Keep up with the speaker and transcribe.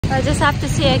I just have to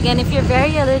say again, if you're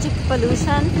very allergic to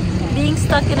pollution, being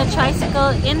stuck in a tricycle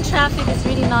in traffic is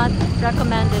really not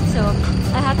recommended. So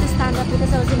I had to stand up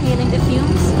because I was inhaling the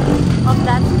fumes of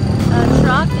that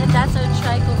truck, and that's our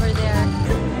trike over there.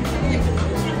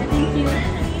 Thank you.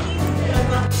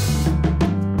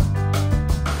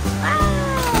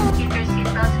 Wow! Keep your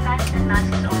seatbelts fastened and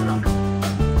masks on lock.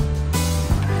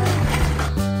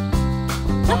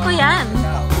 Ano po yan?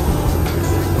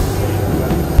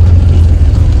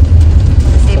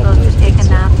 Able to take a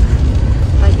nap,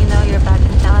 but you know you're back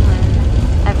in town when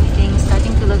everything's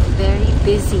starting to look very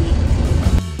busy.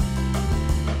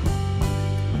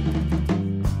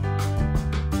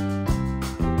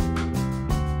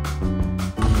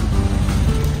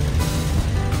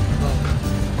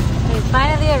 We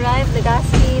finally arrived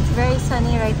Legazpi. It's very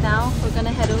sunny right now. We're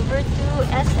gonna head over to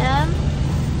SM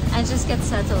and just get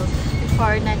settled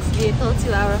before our next vehicle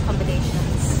to our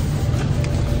accommodations.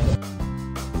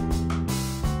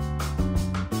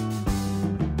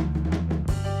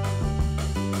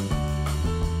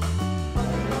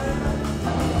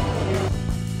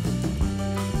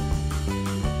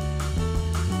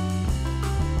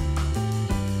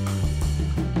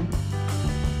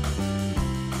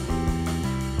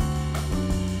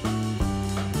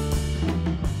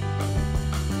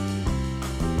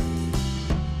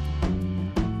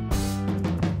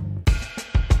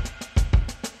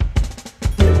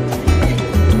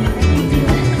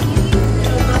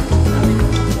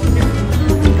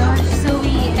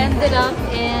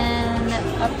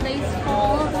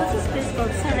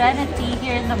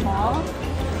 Here in the mall,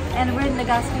 and we're in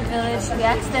Legazpi village. We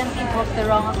accidentally booked the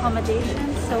wrong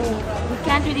accommodation, so we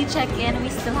can't really check in. We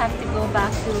still have to go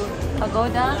back to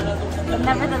Pagoda, but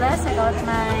nevertheless I got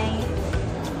my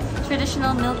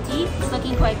traditional milk tea. It's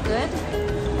looking quite good.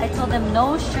 I told them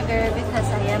no sugar because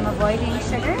I am avoiding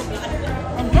sugar.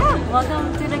 And yeah,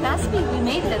 welcome to Legazpi. We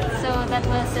made it. So that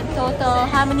was in total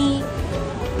how many?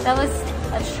 That was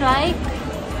a trike,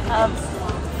 a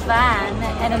van,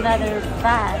 and another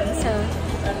van. So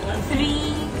 3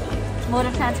 mode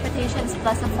of transportations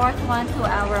plus a 4th one to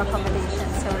our accommodation.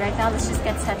 So right now let's just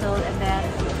get settled, and then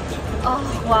oh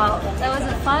wow, that was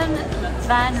a fun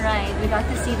van ride. We got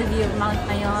to see the view of Mount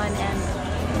Mayon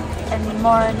and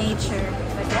more nature.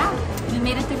 But yeah, we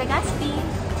made it to Legazpi.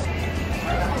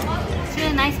 It's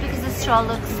really nice because the straw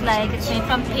looks like it's made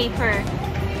from paper.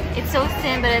 It's so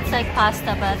thin, but it's like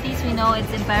pasta, but at least we know it's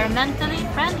environmentally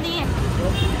friendly.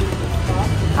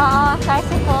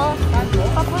 Tricycle,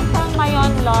 papuntang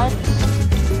Mayon Lodge.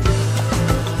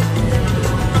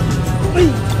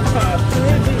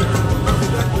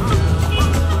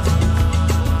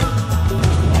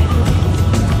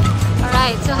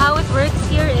 Alright, so how it works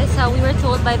here is we were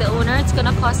told by the owner it's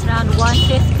gonna cost around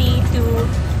 150 to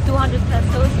 200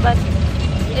 pesos, but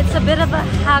it's a bit of a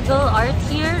haggle art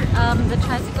here. The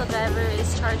tricycle driver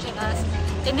is charging us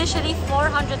initially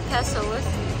 400 pesos,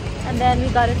 and then we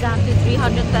got it down to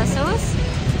 300 pesos.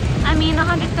 I mean,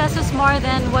 100 pesos more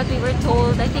than what we were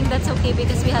told. I think that's okay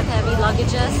because we have heavy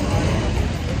luggages.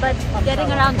 But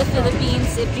getting around the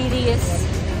Philippines, it really is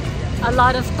a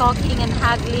lot of talking and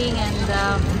haggling, and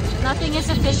nothing is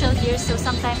official here, so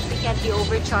sometimes we can be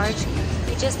overcharged.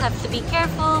 You just have to be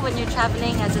careful when you're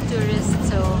traveling as a tourist.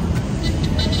 So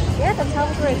yeah, that's how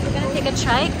it works. We're gonna take a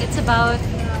trike. It's about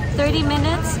 30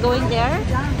 minutes going there,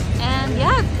 and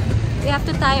yeah, we have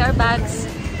to tie our bags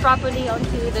properly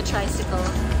onto the tricycle.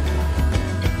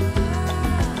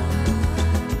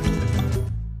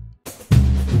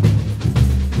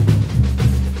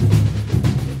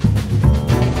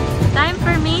 Time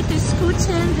for me to scooch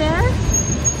in there.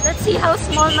 Let's see how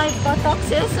small my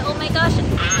buttocks is. Oh my gosh!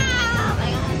 Ah,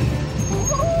 my God!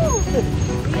 Woo!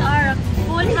 We are a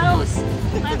full house.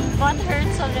 My butt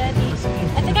hurts already.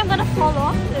 I think I'm gonna fall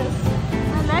off this.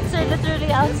 My legs are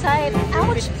literally outside.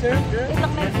 Ouch! Wait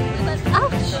lang,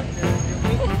 ouch!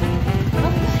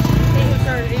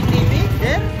 Are ATV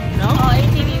there? No? Oh,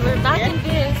 ATV. We're back in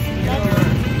this.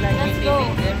 Let's go.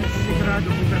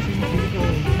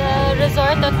 The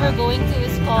resort that we're going to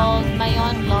is called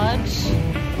Mayon Lodge.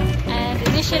 And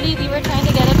initially we were trying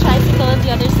to get a tricycle on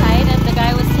the other side, and the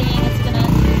guy was saying it's gonna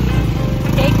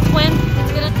take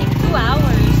 2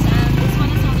 hours, and this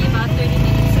one is only about 30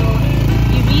 minutes. So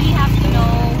you really have to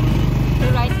know the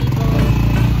right people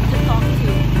to talk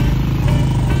to.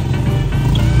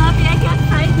 Nabi, I can't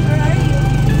find you. Where are you?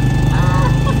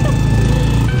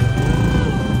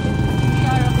 We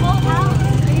are a full house.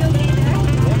 Are you okay there?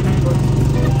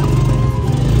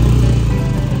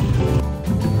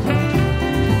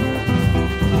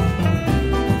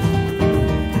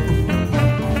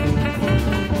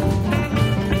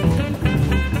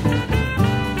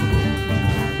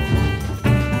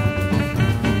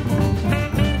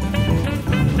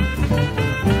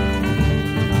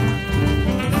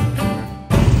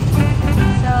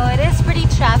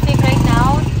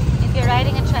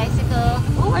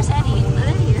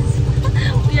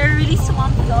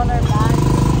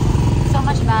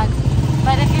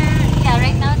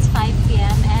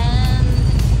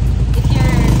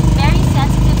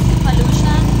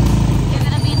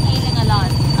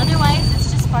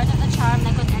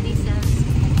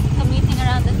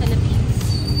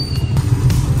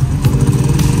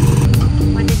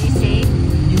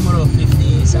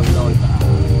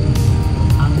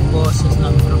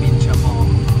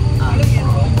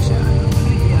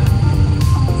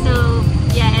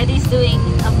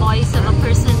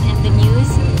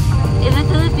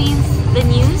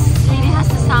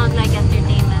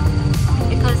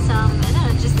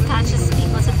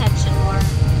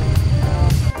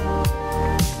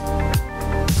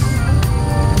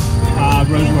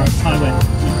 highway.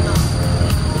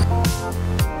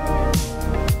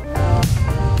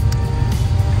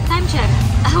 Time check.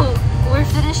 Oh, we're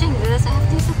finishing this. I have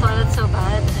to use the toilet so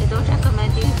bad. I don't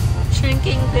recommend you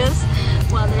drinking this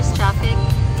while there's traffic.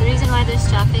 The reason why there's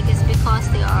traffic is because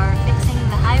they are fixing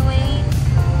the highway,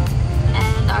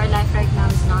 and our life right now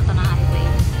is not on a highway.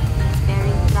 It's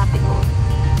very traffical.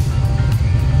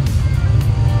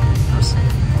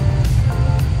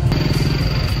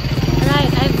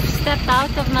 Right, I've stepped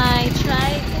out of my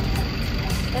trike.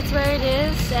 That's where it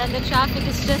is, and the traffic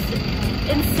is just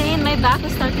insane. My back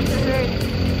was starting to hurt.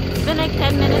 It's been like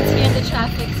 10 minutes here in the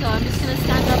traffic, so I'm just gonna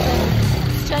stand up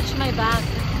and stretch my back.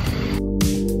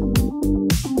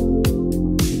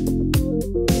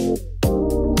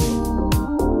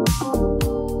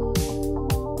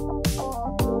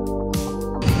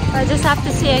 I just have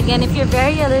to say again, if you're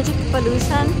very allergic to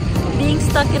pollution, being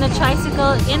stuck in a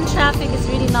tricycle in traffic is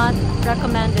really not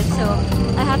recommended. So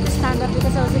I had to stand up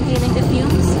because I was inhaling the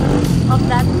fumes of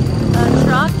that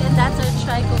truck, and that's our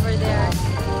trike over there.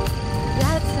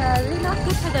 Yeah, it's really not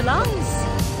good for the lungs.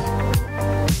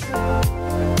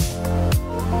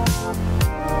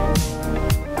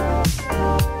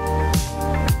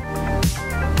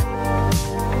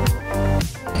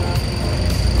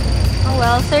 Oh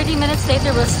well, 30 minutes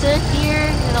later we're still here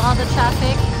in all the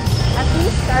traffic. At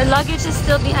least our luggage is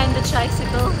still behind the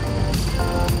tricycle.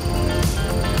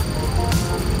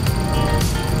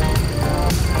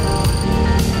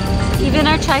 Even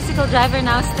our tricycle driver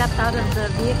now stepped out of the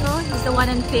vehicle. He's the one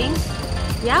in pink.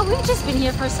 Yeah, we've just been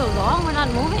here for so long. We're not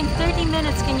moving. 30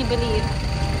 minutes, can you believe?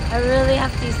 I really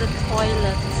have to use the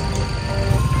toilet.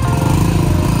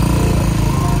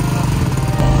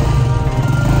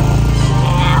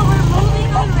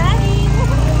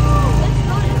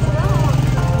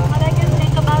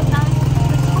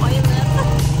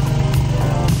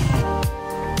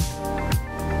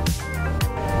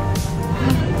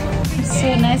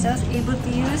 So nice. I was able to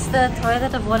use the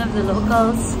toilet of one of the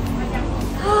locals.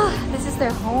 This is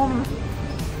their home.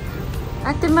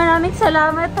 Ate, maraming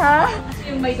salamat ha.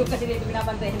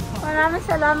 Maraming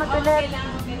salamat ulit.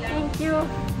 Thank you.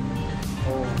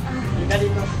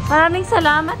 Maraming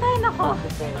salamat. Ay, nako.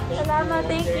 Salamat.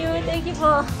 Thank you. Thank you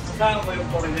po.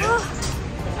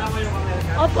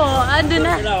 Opo, ando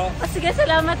na. O sige,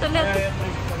 salamat ulit.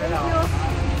 Thank you.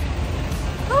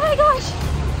 Oh my gosh.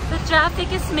 The traffic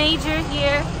is major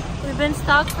here. We've been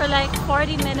stuck for like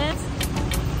 40 minutes.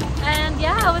 And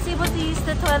yeah, I was able to use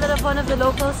the toilet of one of the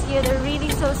locals here. They're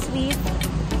really so sweet.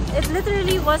 It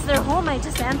literally was their home. I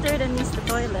just entered and used the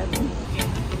toilet.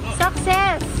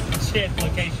 Success! Shit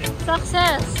location.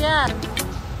 Success, yeah.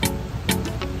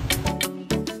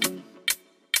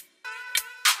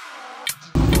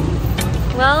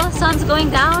 Well, sun's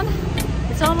going down.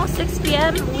 It's almost 6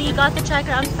 p.m. We got the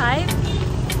trike around 5.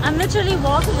 I'm literally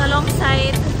walking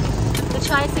alongside the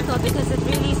tricycle because it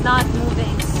really is not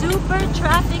moving. Super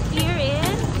traffic here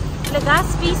in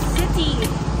LEGAZPI City.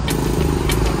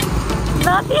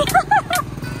 Nothing.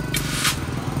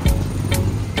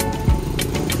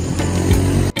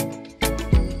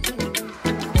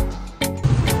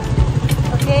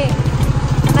 Okay,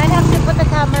 I might have to put the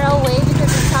camera away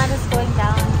because the sun is going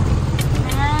down.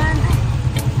 And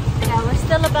yeah, we're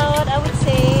still about, I would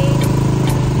say,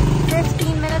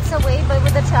 15 minutes away, but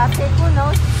with the traffic, who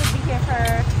knows, we could be here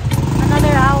for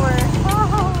another hour.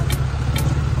 Oh.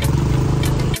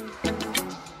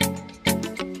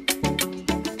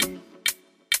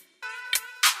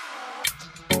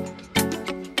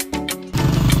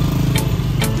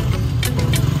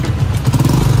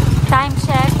 Time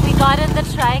check, we got in the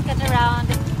trike at around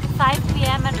 5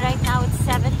 p.m. and right now it's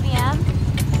 7 p.m.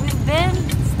 We've been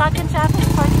stuck in traffic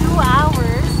for 2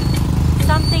 hours.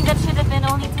 Something that should have been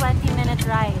only 20-minute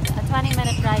ride, a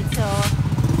 20-minute ride. So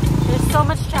there's so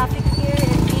much traffic here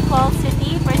in Bicol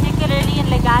City, particularly in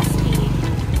LEGAZPI.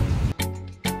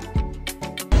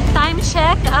 Time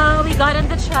check, we got on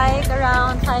the trike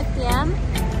around 5 p.m.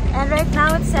 and right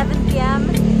now it's 7 p.m.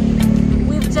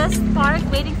 We've just parked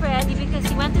waiting for Eddie because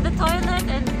he went to the toilet,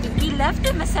 and we left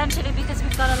him essentially because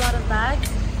we've got a lot of bags.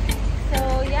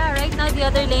 So yeah, right now the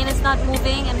other lane is not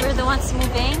moving and we're the ones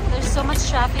moving. There's so much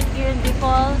traffic here in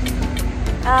Bicol,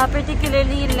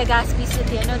 particularly in LEGAZPI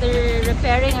City. I know they're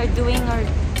repairing or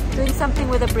doing something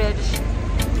with a bridge.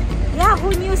 Yeah,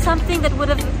 who knew something that would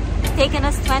have taken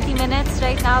us 20 minutes,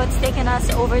 right now it's taken us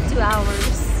over 2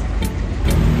 hours.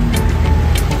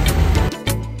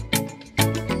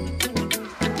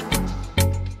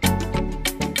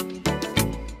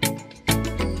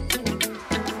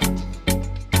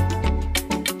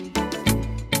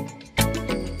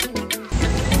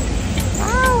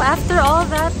 After all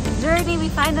that journey, we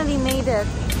finally made it.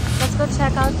 Let's go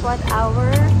check out what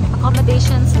our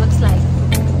accommodations looks like.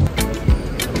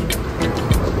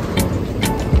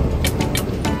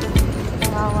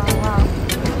 Wow, wow, wow.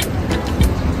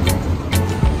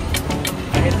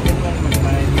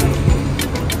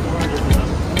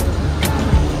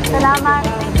 Salamat.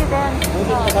 Thank you din.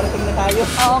 Nakarating na tayo.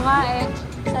 Oo nga eh.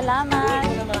 Salamat.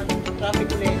 Traffic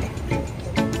ulit.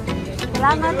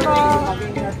 Salamat po.